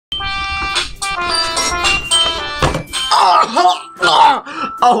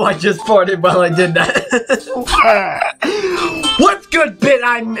Oh, I just farted while I did that. What's good, bit?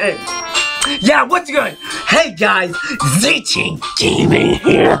 Yeah, what's good? Hey guys, Z-Team Gaming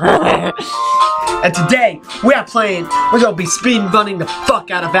here. And today, we're gonna be speed running the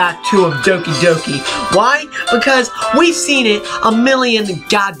fuck out of Act 2 of Doki Doki. Why? Because we've seen it a million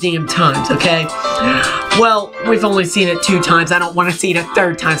goddamn times, okay? Well, we've only seen it 2 times. I don't want to see it a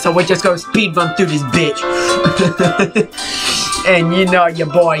 3rd time, so we're just gonna speed run through this bitch. And you know your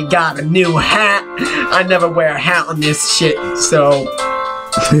boy got a new hat. I never wear a hat on this shit, so...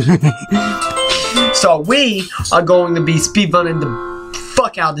 So we are going to be speed running the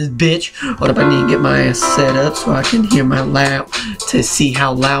fuck out of this bitch. What if I need to get my ass set up so I can hear my loud, to see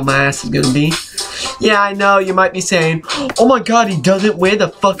how loud my ass is gonna be? Yeah, I know, you might be saying, oh my god, he doesn't wear the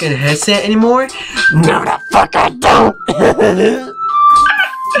fucking headset anymore? No, the fuck I don't!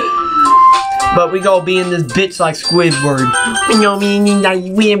 But we gonna be in this bitch like Squidward. You know what I mean? That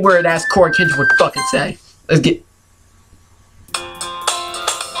weird word ass Corey Kendrick would fucking say. Let's get...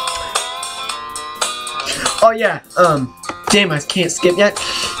 Oh yeah, damn, I can't skip yet.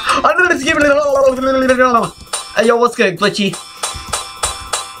 I'm gonna skip it. Hey, yo, what's good, Glitchy?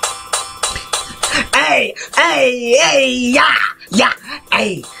 Hey, yeah,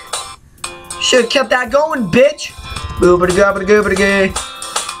 hey. Should've kept that going, bitch. Boobity-goobity-goobity-goo.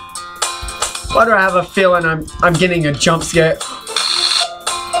 Why do I have a feeling I'm getting a jump scare?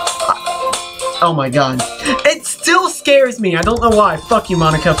 Oh my god. It still scares me. I don't know why. Fuck you,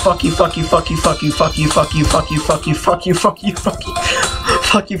 Monica. Fuck you, fuck you, fuck you, fuck you, fuck you, fuck you, fuck you, fuck you, fuck you, fuck you, fuck you.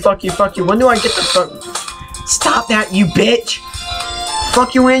 Fuck you, fuck you, fuck you. When do I get the fuck? Stop that, you bitch.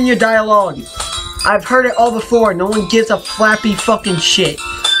 Fuck you in your dialogue. I've heard it all before. No one gives a flappy fucking shit.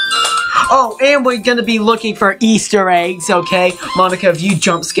 Oh, and we're gonna be looking for Easter eggs, okay? Monica, if you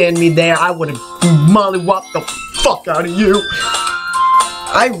jump scared me there, I would've mollywopped the fuck out of you.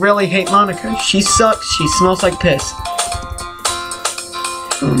 I really hate Monica. She sucks. She smells like piss.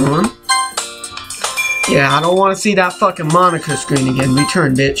 Yeah, I don't want to see that fucking Monica screen again.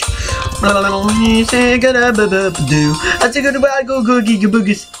 Return, bitch.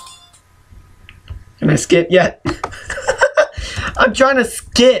 Can I skip yet? I'm trying to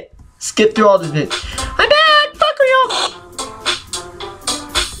skip through all this bitch. I'm back. Fuck y'all.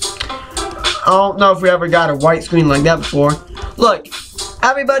 I don't know if we ever got a white screen like that before. Look.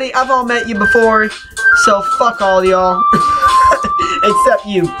 Everybody, I've all met you before, so fuck all y'all. Except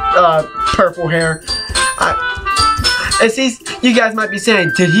you, purple hair. You guys might be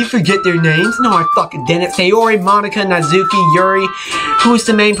saying, did he forget their names? No, I fucking didn't. Sayori, Monica, Nazuki, Yuri. Who's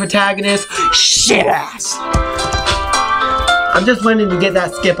the main protagonist? Shit ass. I'm just waiting to get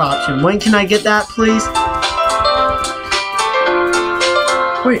that skip option. When can I get that, please?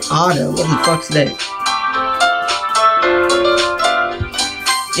 Wait, auto. What the fuck's that?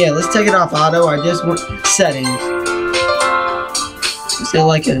 Yeah, let's take it off auto. I just want settings. Is there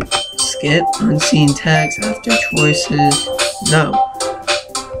like a skip? Unseen text after choices? No.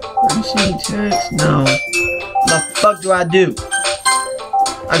 Unseen text? No. What the fuck do I do?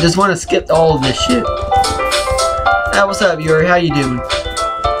 I just want to skip all of this shit. Hey, what's up, Yuri? How you doing?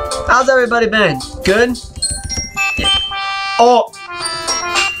 How's everybody been? Good? Yeah. Oh.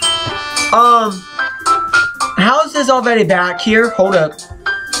 How's this already back here? Hold up.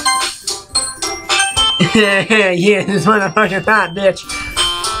 Yeah, this motherfucker's hot, bitch.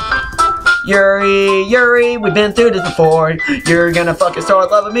 Yuri, we've been through this before. You're gonna fucking start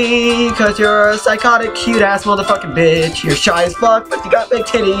loving me, cause you're a psychotic, cute ass motherfucking bitch. You're shy as fuck, but you got big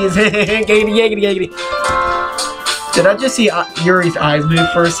titties. Giggity, giggity, giggity. Did I just see Yuri's eyes move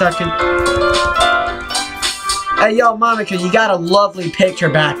for a second? Hey, yo, Monica, you got a lovely picture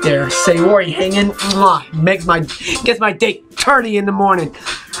back there. Sayori hanging, mwah, gets my dick turny in the morning.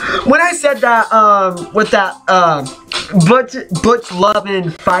 When I said that, with that, Butch loving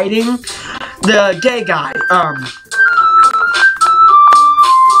fighting, the gay guy,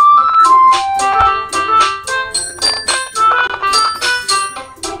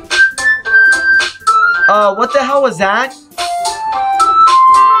 what the hell was that?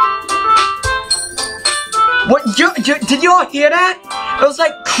 What, did y'all hear that? It was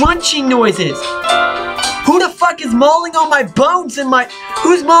like crunching noises. Who the fuck is mauling on my bones and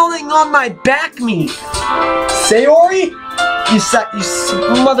who's mauling on my back meat? Sayori? You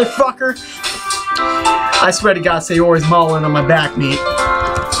motherfucker. I swear to God, Sayori's mauling on my back meat.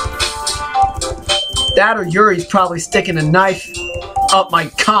 That or Yuri's probably sticking a knife up my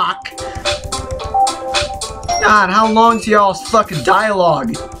cock. God, how long's y'all's fucking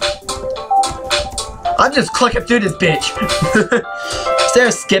dialogue? I'm just clicking through this bitch. Is there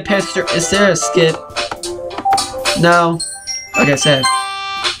a skip history? Is there a skip? No. Like I said.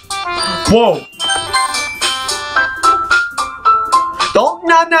 Whoa. Don't,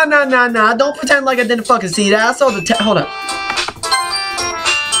 nah. Don't pretend like I didn't fucking see that. I saw the text. Hold up.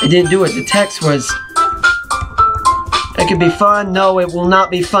 It didn't do it. The text was, it could be fun. No, it will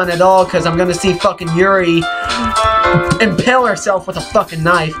not be fun at all, because I'm gonna see fucking Yuri impale herself with a fucking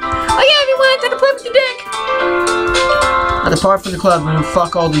knife. Oh yeah, everyone, to the play with your dick. I depart from the club room.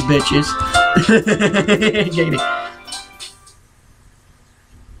 Fuck all these bitches.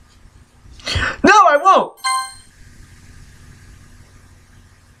 No, I won't.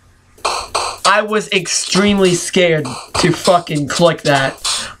 I was extremely scared to fucking click that.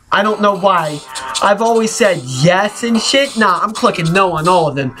 I don't know why. I've always said yes and shit. Nah, I'm clicking no on all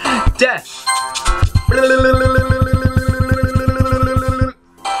of them. Death.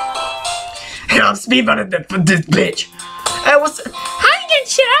 And I'm speedrunning this bitch. Hey, what's up? Hi again,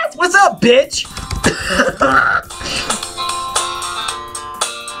 chat. What's up, bitch?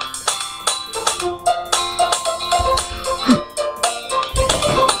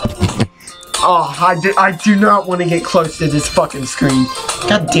 Oh, I do not want to get close to this fucking screen.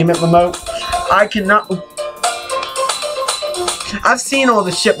 God damn it, remote. I cannot. I've seen all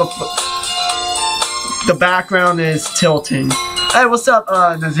this shit before. The background is tilting. Hey, what's up,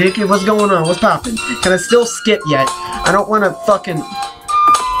 Nazuki? What's going on? What's poppin'? Can I still skip yet? I don't want to fucking.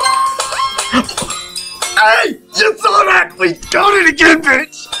 Hey, you saw that? We got it again,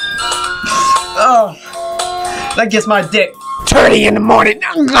 bitch. Oh, that gets my dick 30 in the morning.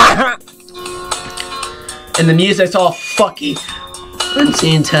 And the music's all fucky.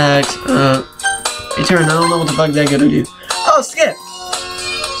 Unseen tags. Return. I don't know what the fuck they're gonna do. Oh, skip.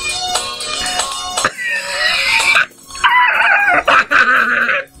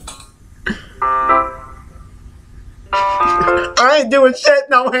 I ain't doing shit.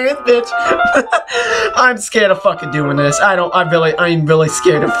 No hands, bitch. I'm scared of fucking doing this. I'm really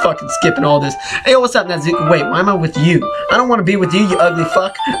scared of fucking skipping all this. Hey, what's up, Nazuki? Wait, why am I with you? I don't want to be with you, you ugly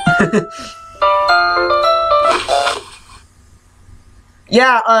fuck.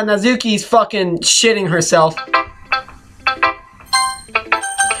 Yeah, Nazuki's fucking shitting herself.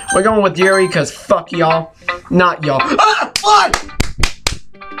 We're going with Yuri, because fuck y'all. Not y'all. Ah! Fly!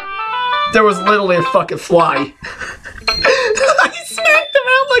 There was literally a fucking fly. I smacked him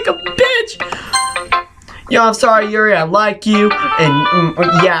out like a bitch. Yo, I'm sorry, Yuri, I like you. And,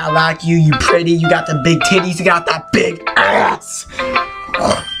 yeah, I like you. You pretty. You got the big titties. You got that big ass.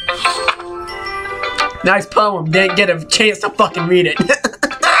 Nice poem. Didn't get a chance to fucking read it.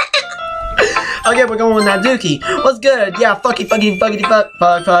 Okay, we're going with Nazuki. What's good? Yeah, fucky, fuck.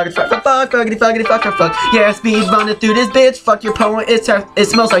 Yeah, speed running through this bitch. Fuck your poem. It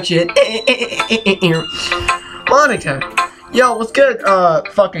smells like shit. Monica. Yo, what's good?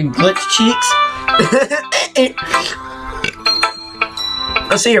 Fucking glitch cheeks.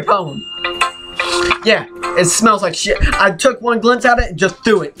 Let's see your poem. Yeah, it smells like shit. I took one glimpse at it and just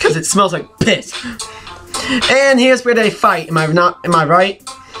threw it because it smells like piss. And here's where they fight. Am I right?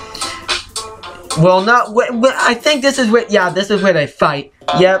 Well, not. I think this is where. Yeah, this is where they fight.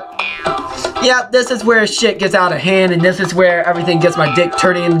 Yep. Yep. This is where shit gets out of hand, and this is where everything gets my dick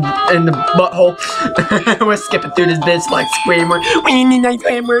turning in the butthole. We're skipping through this bitch like Squidward.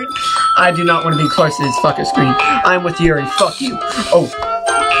 I do not want to be close to this fucking screen. I'm with Yuri. Fuck you. Oh.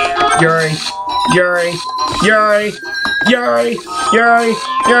 Yuri.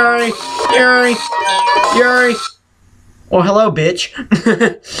 Well, hello, bitch.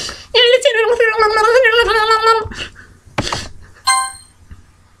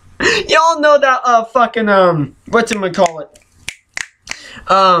 Y'all know that, fucking, whatchamacallit?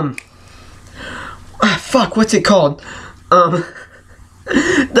 Fuck, what's it called?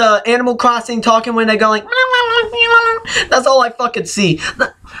 The Animal Crossing talking when they go like, that's all I fucking see.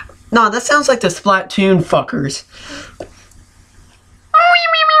 No, that sounds like the Splatoon fuckers.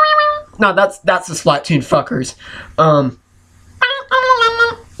 No, that's the Splatoon fuckers.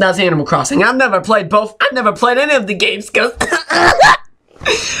 That's Animal Crossing. I've never played both. I've never played any of the games because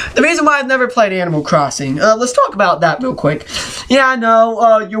the reason why I've never played Animal Crossing. Let's talk about that real quick. Yeah, I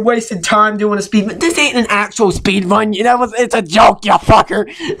know. You're wasting time doing a speed run. This ain't an actual speed run. You know, it's a joke, you fucker.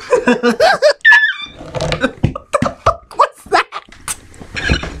 What's that?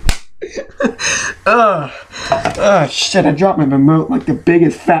 Oh shit! I dropped my remote like the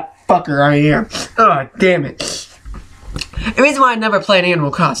biggest fat fucker I am. Oh damn it. The reason why I never played Animal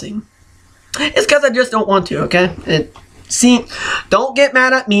Crossing is because I just don't want to, okay? See, don't get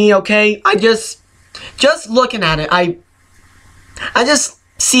mad at me, okay? Just looking at it, I just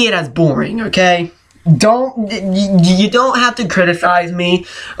see it as boring, okay? you don't have to criticize me,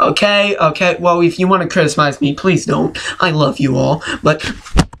 okay? Okay, well, if you want to criticize me, please don't. I love you all, but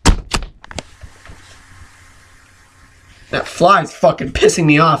that fly's fucking pissing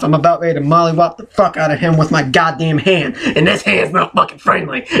me off. I'm about ready to mollywop the fuck out of him with my goddamn hand, and this hand's not fucking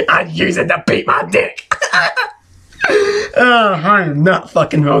friendly. I'd use it to beat my dick. I am not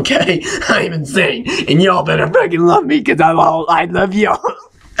fucking okay. I'm insane, and y'all better fucking love me, because I love y'all.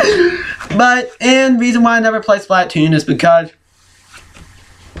 But, and the reason why I never play Splatoon is because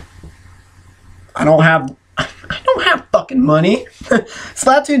I don't have fucking money.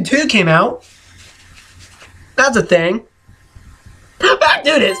 Splatoon 2 came out. That's a thing. Back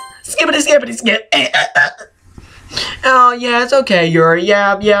do this. Skippity skippity skip. Oh yeah, it's okay, Yuri.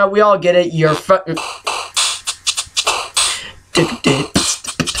 Yeah, we all get it. You're fucking.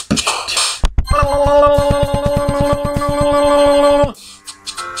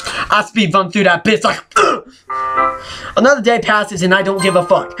 I speed run through that bitch like. Another day passes and I don't give a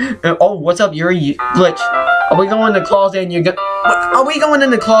fuck. Oh, what's up, Yuri? Glitch. Are we going in the closet and you're gonna? Are we going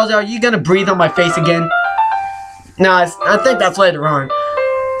in the closet? Are you gonna breathe on my face again? Nah, I think that's later on.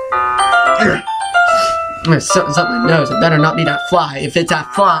 There's something in my nose. It better not be that fly. If it's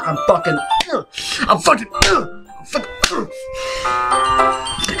that fly, I'm fucking.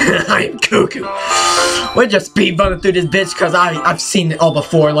 I am cuckoo. We're just speed running through this bitch because I've seen it all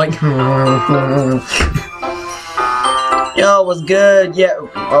before. Like, yo, what's good? Yeah,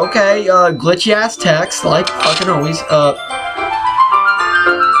 okay. Glitchy ass text, like fucking always.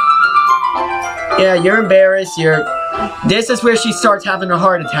 Yeah, you're embarrassed. This is where she starts having a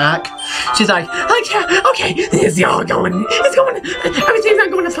heart attack. She's like, okay, it's all going. It's going. Everything's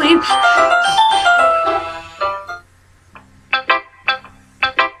not going to plan.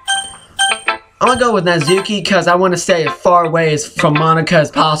 I'm gonna go with Nazuki because I want to stay as far away from Monica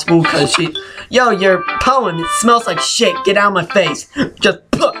as possible because yo, your pollen, it smells like shit. Get out of my face. Just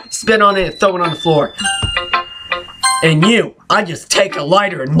spit on it and throw it on the floor. And you, I just take a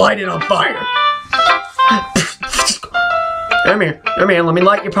lighter and light it on fire. Come here, let me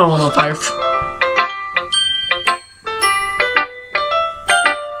light your pollen on fire.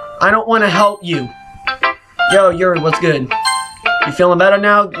 I don't want to help you. Yo, Yuri, what's good? You feeling better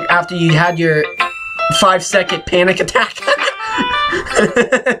now after you had your 5-second panic attack?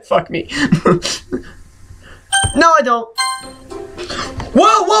 Fuck me. No, I don't.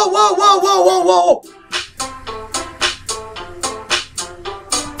 Whoa! Whoa!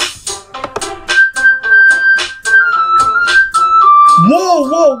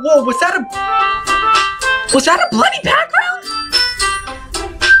 Was that a bloody background?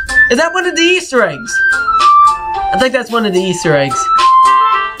 Is that one of the Easter eggs? I think that's one of the Easter eggs.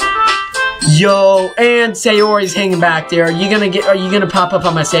 Yo, and Sayori's hanging back there. Are you gonna pop up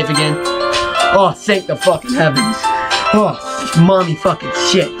on my safe again? Oh, thank the fucking heavens. Oh, mommy fucking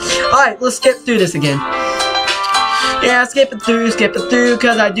shit. Alright, let's skip through this again. Yeah, skip it through,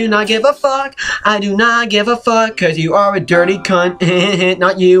 cause I do not give a fuck. I do not give a fuck, cause you are a dirty cunt.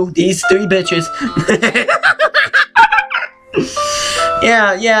 Not you, these 3 bitches.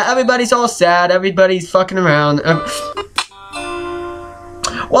 Yeah, everybody's all sad, everybody's fucking around.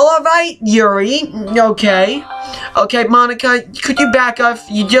 Well, alright, Yuri, okay, Monica, could you back up?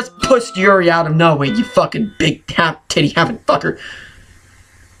 You just pushed Yuri out of nowhere, you fucking big titty having fucker.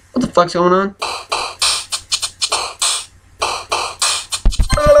 What the fuck's going on?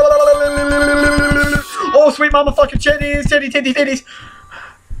 Oh, sweet mama fucking titties.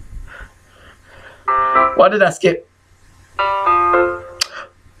 Why did I skip?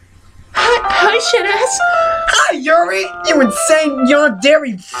 Hi, shit ass. Hi, Yuri, you insane young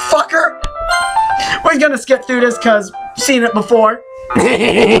dairy fucker. We're gonna skip through this cause I've seen it before.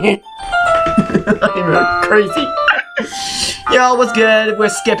 I'm crazy. Yo, what's good? We're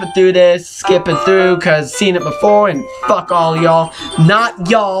skipping through this, cause seen it before and fuck all y'all. Not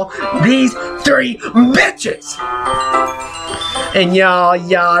y'all, these 3 bitches. And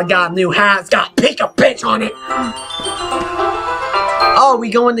y'all got new hats, got pick a bitch on it. Oh,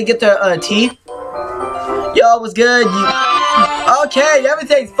 we going to get the tea? Yo, what's good? Okay,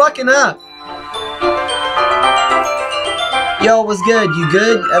 everything's fucking up. Yo, what's good? You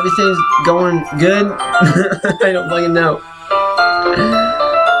good? Everything's going good? I don't fucking know.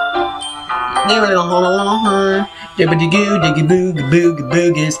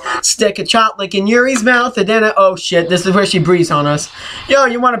 Stick a chocolate in Yuri's mouth and then oh shit, this is where she breathes on us. Yo,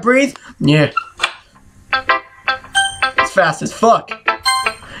 you wanna breathe? Yeah. It's fast as fuck.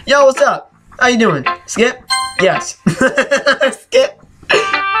 Yo, what's up? How you doing? Skip? Yes. Skip.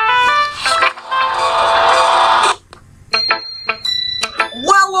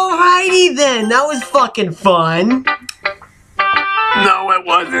 Well, alright, Alrighty then, that was fucking fun. No, it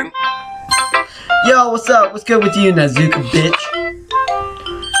wasn't. Yo, what's up? What's good with you, Nazuka, bitch?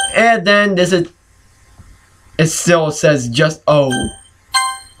 And then there's a... It still says just oh.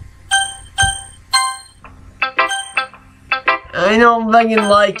 I don't fucking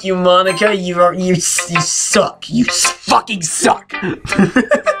like you, Monica. You suck. You fucking suck.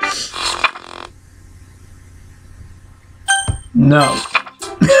 No.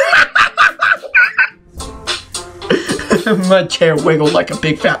 My chair wiggled like a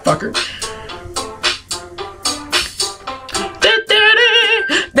big fat fucker.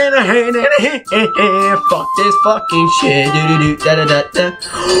 Fuck this fucking shit.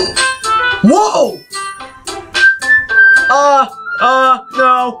 Whoa!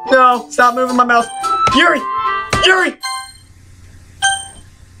 No. Stop moving my mouse. Yuri!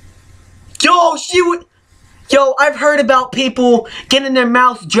 Yo, I've heard about people getting their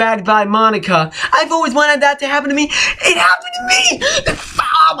mouths dragged by Monica. I've always wanted that to happen to me. It happened to me!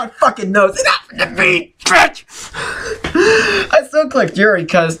 Oh, my fucking nose. It happened to me, bitch! I still clicked Yuri,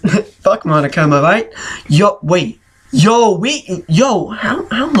 cause fuck Monica, am I right? Yo,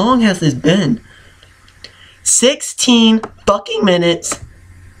 how long has this been? 16 fucking minutes.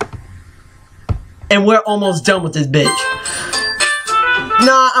 And we're almost done with this bitch.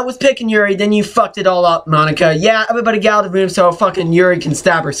 Nah, I was picking Yuri, then you fucked it all up, Monica. Yeah, everybody get out of the room so fucking Yuri can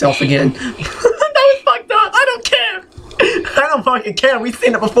stab herself again. That was fucked up. I don't care. I don't fucking care. We've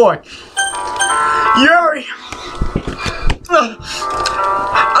seen it before. Yuri!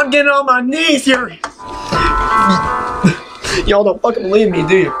 I'm getting on my knees, Yuri. Y'all don't fucking believe me,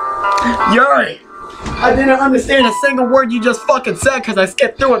 do you? Yuri! I didn't understand a single word you just fucking said because I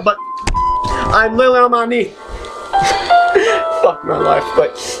skipped through it, but I'm literally on my knee. Fuck my life,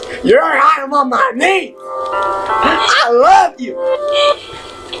 but I am on my knee. I love you.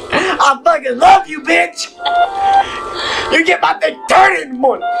 I fucking love you, bitch. You get my thing dirty in the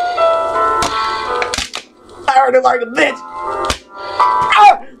morning. I heard it like a bitch.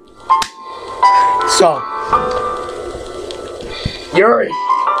 Ah! So, Yuri,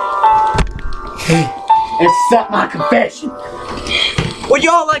 accept my confession. Would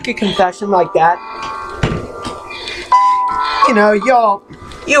y'all like a confession like that? You know,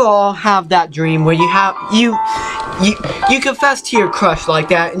 you all have that dream where you confess to your crush like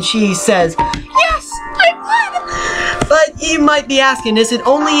that, and she says, "Yes, I would." But you might be asking, is it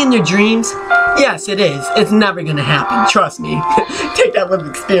only in your dreams? Yes, it is. It's never gonna happen. Trust me. Take that with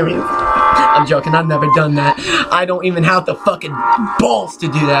experience. I'm joking. I've never done that. I don't even have the fucking balls to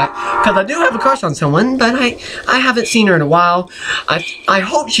do that. Because I do have a crush on someone, but I haven't seen her in a while. I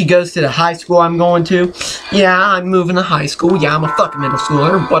hope she goes to the high school I'm going to. Yeah, I'm moving to high school. Yeah, I'm a fucking middle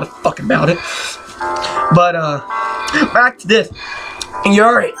schooler. What a fuck about it. But, back to this.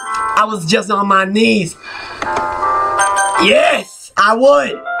 Yuri, I was just on my knees. Yes, I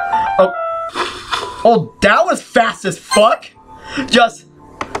would. Oh, that was fast as fuck. Just...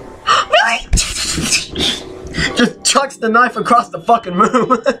 Really? Just chucks the knife across the fucking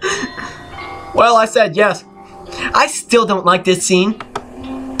room. Well, I said yes. I still don't like this scene.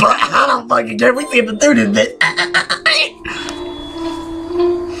 But I don't fucking care. We see the dude in this.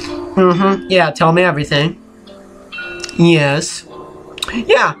 Yeah, tell me everything. Yes.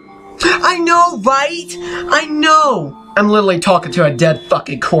 Yeah. I know, right? I know. I'm literally talking to a dead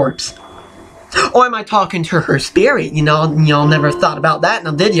fucking corpse. Or am I talking to her spirit? You know, y'all never thought about that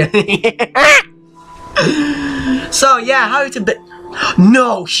now, did you? So, yeah, how is it been?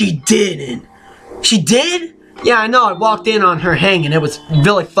 No, she didn't. She did? Yeah, I know, I walked in on her hanging. It was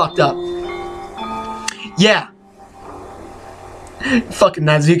really fucked up. Yeah. Fucking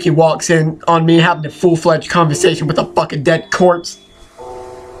Nazuki walks in on me having a full-fledged conversation with a fucking dead corpse.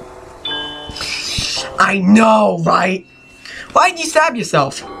 I know, right? Why'd you stab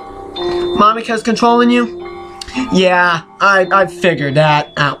yourself? Monica's controlling you? Yeah, I figured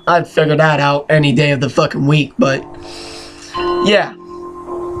that out. I'd figure that out any day of the fucking week, but... Yeah.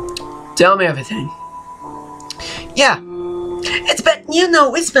 Tell me everything. Yeah. It's been, you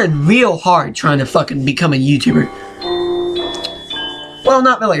know, it's been real hard trying to fucking become a YouTuber. Well,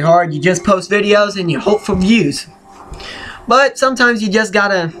 not really hard. You just post videos and you hope for views. But sometimes you just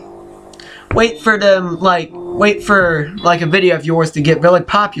gotta wait for them, like a video of yours to get really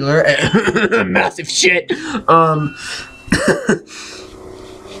popular. Massive shit.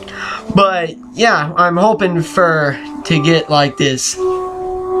 But yeah, I'm hoping to get like this.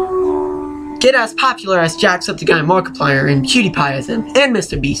 Get as popular as Jacksepticeye Markiplier and PewDiePie as him, and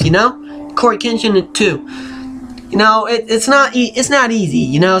Mr. Beast, you know? Corey Kenshin too. You know, it's not easy,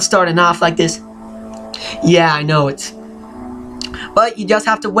 you know, starting off like this. Yeah, I know it's... But you just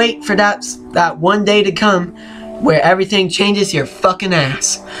have to wait for that one day to come where everything changes your fucking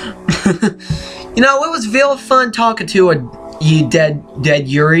ass. You know, it was real fun talking to you dead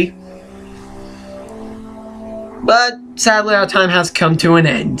Yuri. But sadly our time has come to an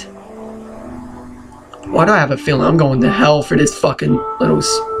end. Why do I have a feeling I'm going to hell for this fucking little...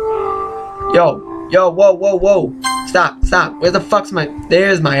 Yo, whoa. Stop. Where the fuck's my...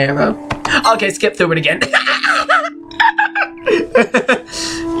 There's my arrow. Okay, skip through it again.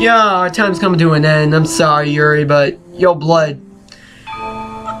 Yeah, our time's coming to an end. I'm sorry, Yuri, but... Yo, blood.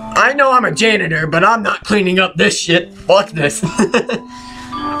 I know I'm a janitor, but I'm not cleaning up this shit. Fuck this.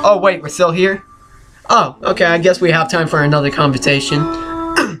 Oh, wait, we're still here? Oh, okay, I guess we have time for another conversation.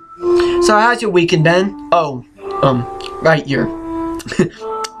 So, how's your weekend been? Oh, right, you're...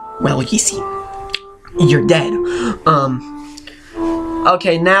 Well, you see, you're dead.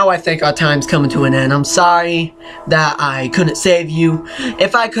 Okay, now I think our time's coming to an end. I'm sorry that I couldn't save you.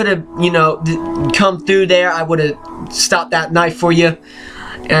 If I could have, you know, come through there, I would have stopped that knife for you.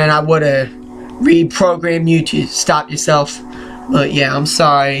 And I would have reprogrammed you to stop yourself. But yeah, I'm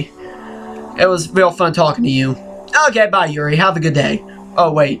sorry. It was real fun talking to you. Okay, bye, Yuri. Have a good day.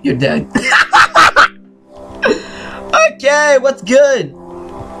 Oh, wait, you're dead. Okay, what's good?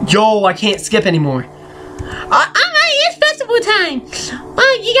 Yo, I can't skip anymore. Alright, it's festival time.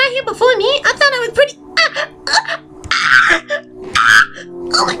 You got here before me. I thought I was pretty...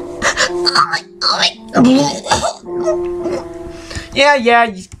 Yeah,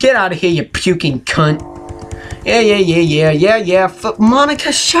 get out of here, you puking cunt. Yeah.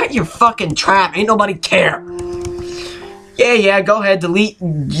 Monica, shut your fucking trap. Ain't nobody care. Yeah, go ahead, delete.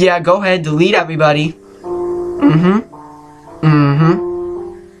 Yeah, go ahead, delete everybody.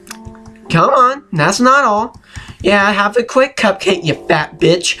 Come on, that's not all. Yeah, have a quick cupcake, you fat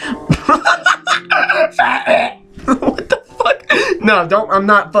bitch. Fat. What the fuck? No, I'm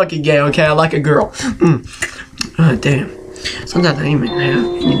not fucking gay, okay? I like a girl. Oh, damn. Sometimes I even have,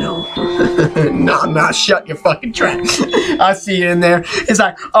 you know. No, shut your fucking trap. I see it in there. It's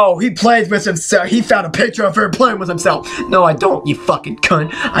like, oh, he plays with himself. He found a picture of her playing with himself. No, I don't, you fucking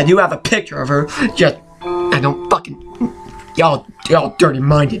cunt. I do have a picture of her. Just, I don't fucking... Y'all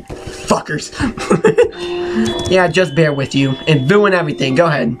dirty-minded fuckers. Yeah, just bear with you. And ruin everything. Go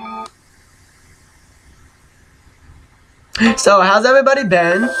ahead. So, how's everybody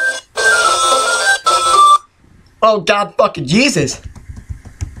been? Oh, God fucking Jesus.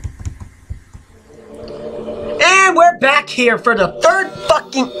 And we're back here for the third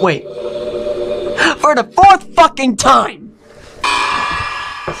fucking... Wait. For the fourth fucking time.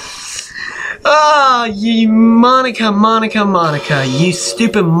 Ah, you Monica, you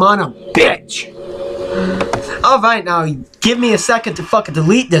stupid bitch. Alright, now give me a second to fucking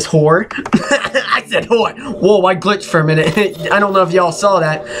delete this whore. I said whore. Whoa, I glitched for a minute. I don't know if y'all saw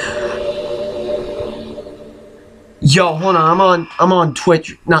that. Yo, hold on, I'm on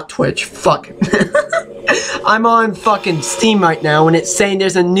Twitch, not Twitch, fuck. I'm on fucking Steam right now, and it's saying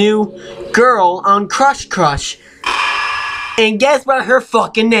there's a new girl on Crush. And guess what her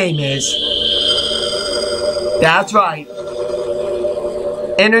fucking name is? That's right.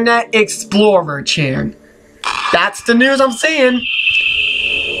 Internet Explorer Chan. That's the news I'm seeing.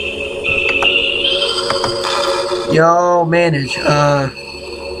 Yo, manage,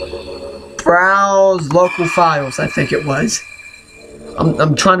 browse local files, I think it was.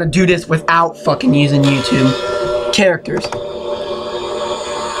 I'm trying to do this without fucking using YouTube. Characters.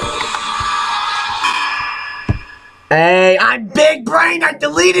 Hey, I'm big brain. I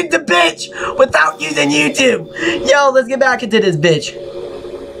deleted the bitch without using YouTube. Yo, let's get back into this bitch.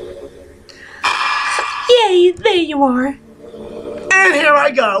 Yay, there you are. And here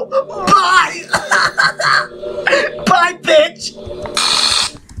I go. Bye. Bye, bitch.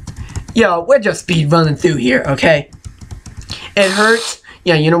 Yo, we're just speed running through here, okay? It hurts.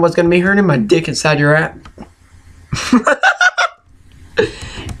 Yeah, you know what's gonna be hurting? My dick inside your ass.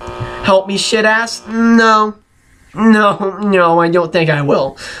 Help me, shit ass? No, I don't think I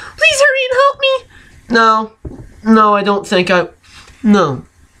will. Please hurry and help me. No, I don't think I... No,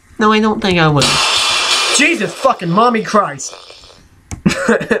 I don't think I will. Jesus fucking mommy Christ.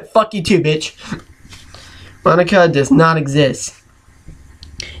 Fuck you too, bitch. Monica does not exist.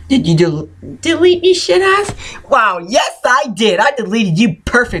 Did you delete me, shit ass? Wow, yes I did. I deleted you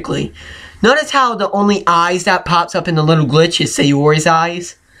perfectly. Notice how the only eyes that pops up in the little glitch is Sayori's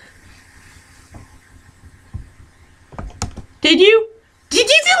eyes? Did you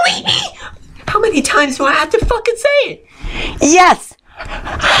delete me? How many times do I have to fucking say it? Yes,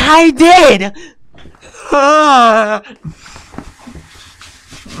 I did.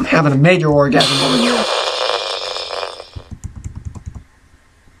 I'm having a major orgasm over here.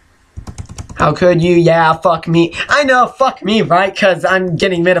 How could you? Yeah, fuck me. I know, fuck me, right? Because I'm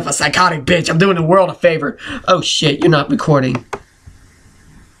getting rid of a psychotic bitch. I'm doing the world a favor. Oh shit, you're not recording.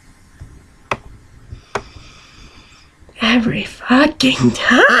 Every fucking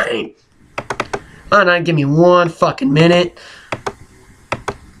time. Why not give me 1 fucking minute?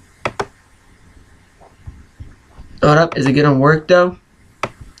 Hold up, is it gonna work though?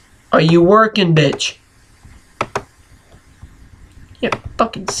 Are you working, bitch? Yeah,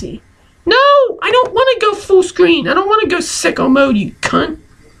 fucking see. No! I don't want to go full screen. I don't want to go sicko mode, you cunt.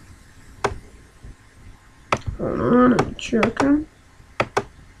 Hold on, I'm checking.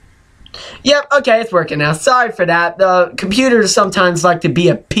 Yep, okay, it's working now. Sorry for that. The computers sometimes like to be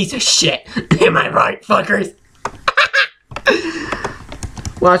a piece of shit. Am I right, fuckers?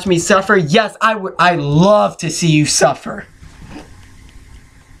 Watch me suffer? Yes, I would. I love to see you suffer.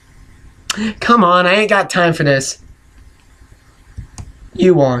 Come on, I ain't got time for this.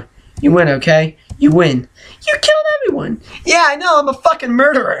 You are. You win, okay? You win. You killed everyone. Yeah, I know, I'm a fucking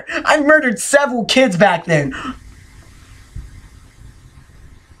murderer. I murdered several kids back then.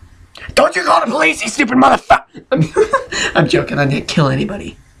 Don't you call the police, you stupid motherfucker! I'm joking, I didn't kill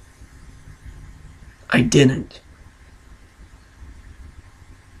anybody. I didn't.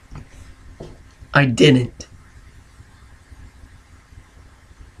 I didn't.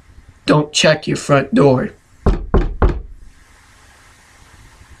 Don't check your front door.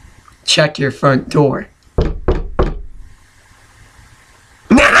 Check your front door.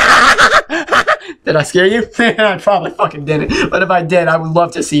 Did I scare you? I probably fucking didn't. But if I did, I would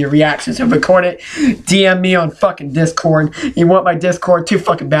love to see your reaction. So record it. DM me on fucking Discord. You want my Discord too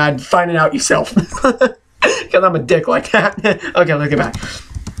fucking bad. Find it out yourself. Because I'm a dick like that. Okay, look at that.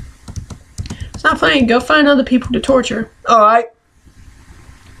 It's not funny. Go find other people to torture. Alright.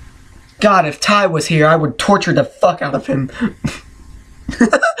 God, if Ty was here, I would torture the fuck out of him.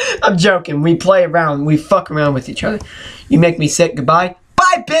 I'm joking. We play around. We fuck around with each other. You make me sick. Goodbye.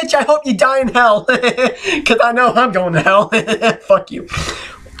 Bye, bitch. I hope you die in hell. Because I know I'm going to hell. Fuck you.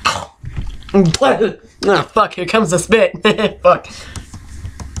 Oh, fuck. Here comes the spit. Fuck.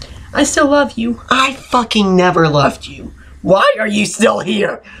 I still love you. I fucking never loved you. Why are you still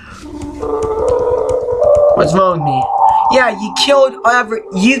here? What's wrong with me? Yeah,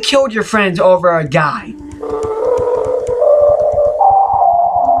 you killed your friends over a guy.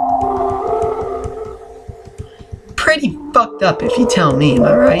 Pretty fucked up if you tell me, am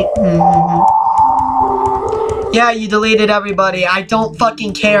I right? Mm-hmm. Yeah, you deleted everybody. I don't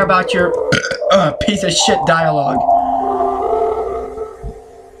fucking care about your piece of shit dialogue.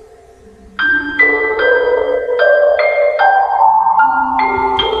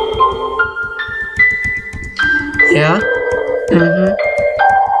 Yeah? Mm-hmm.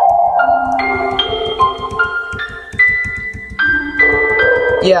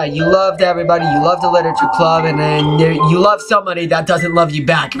 Yeah, you loved everybody, you loved the literature club, and then you love somebody that doesn't love you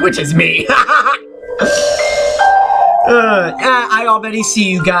back, which is me. I already see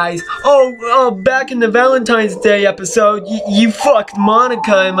you guys. Oh, back in the Valentine's Day episode, you fucked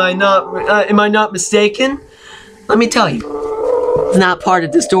Monica, am I not mistaken? Let me tell you, it's not part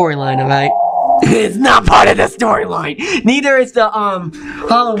of the storyline, alright? It's not part of the storyline. Neither is the,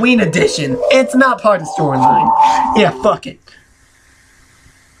 Halloween edition. It's not part of the storyline. Yeah, fuck it.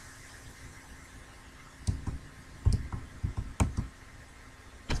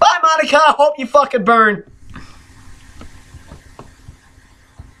 Bye, Monica. I hope you fucking burn.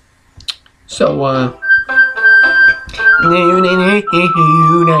 So,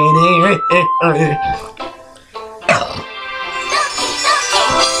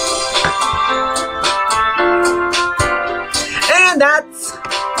 and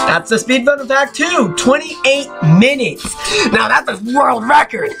that's the speed run of Act 2. 28 minutes. Now that's a world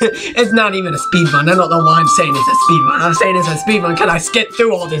record. It's not even a speed run. I don't know why I'm saying it's a speed run. I'm saying it's a speed run because I skipped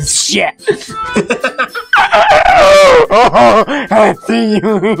through all this shit. I see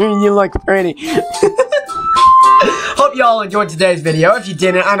you. You look pretty. Hope you all enjoyed today's video. If you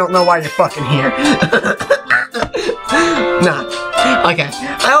didn't, I don't know why you're fucking here. Nah. Okay.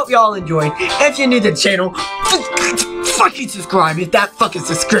 I hope you all enjoyed. If you're new to the channel, fucking subscribe. If that fucking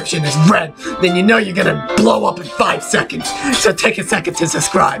subscription is red, then you know you're gonna blow up in 5 seconds. So take a second to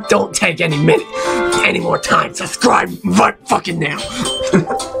subscribe. Don't take any more time. Subscribe right fucking now.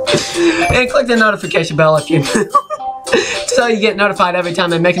 And click the notification bell if you so you get notified every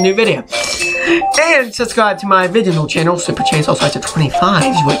time I make a new video. And subscribe to my original channel, Super Chainsaw Slicer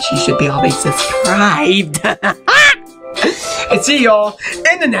 25, which you should be already subscribed. And see y'all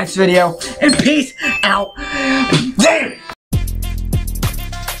in the next video. And peace out. Damn!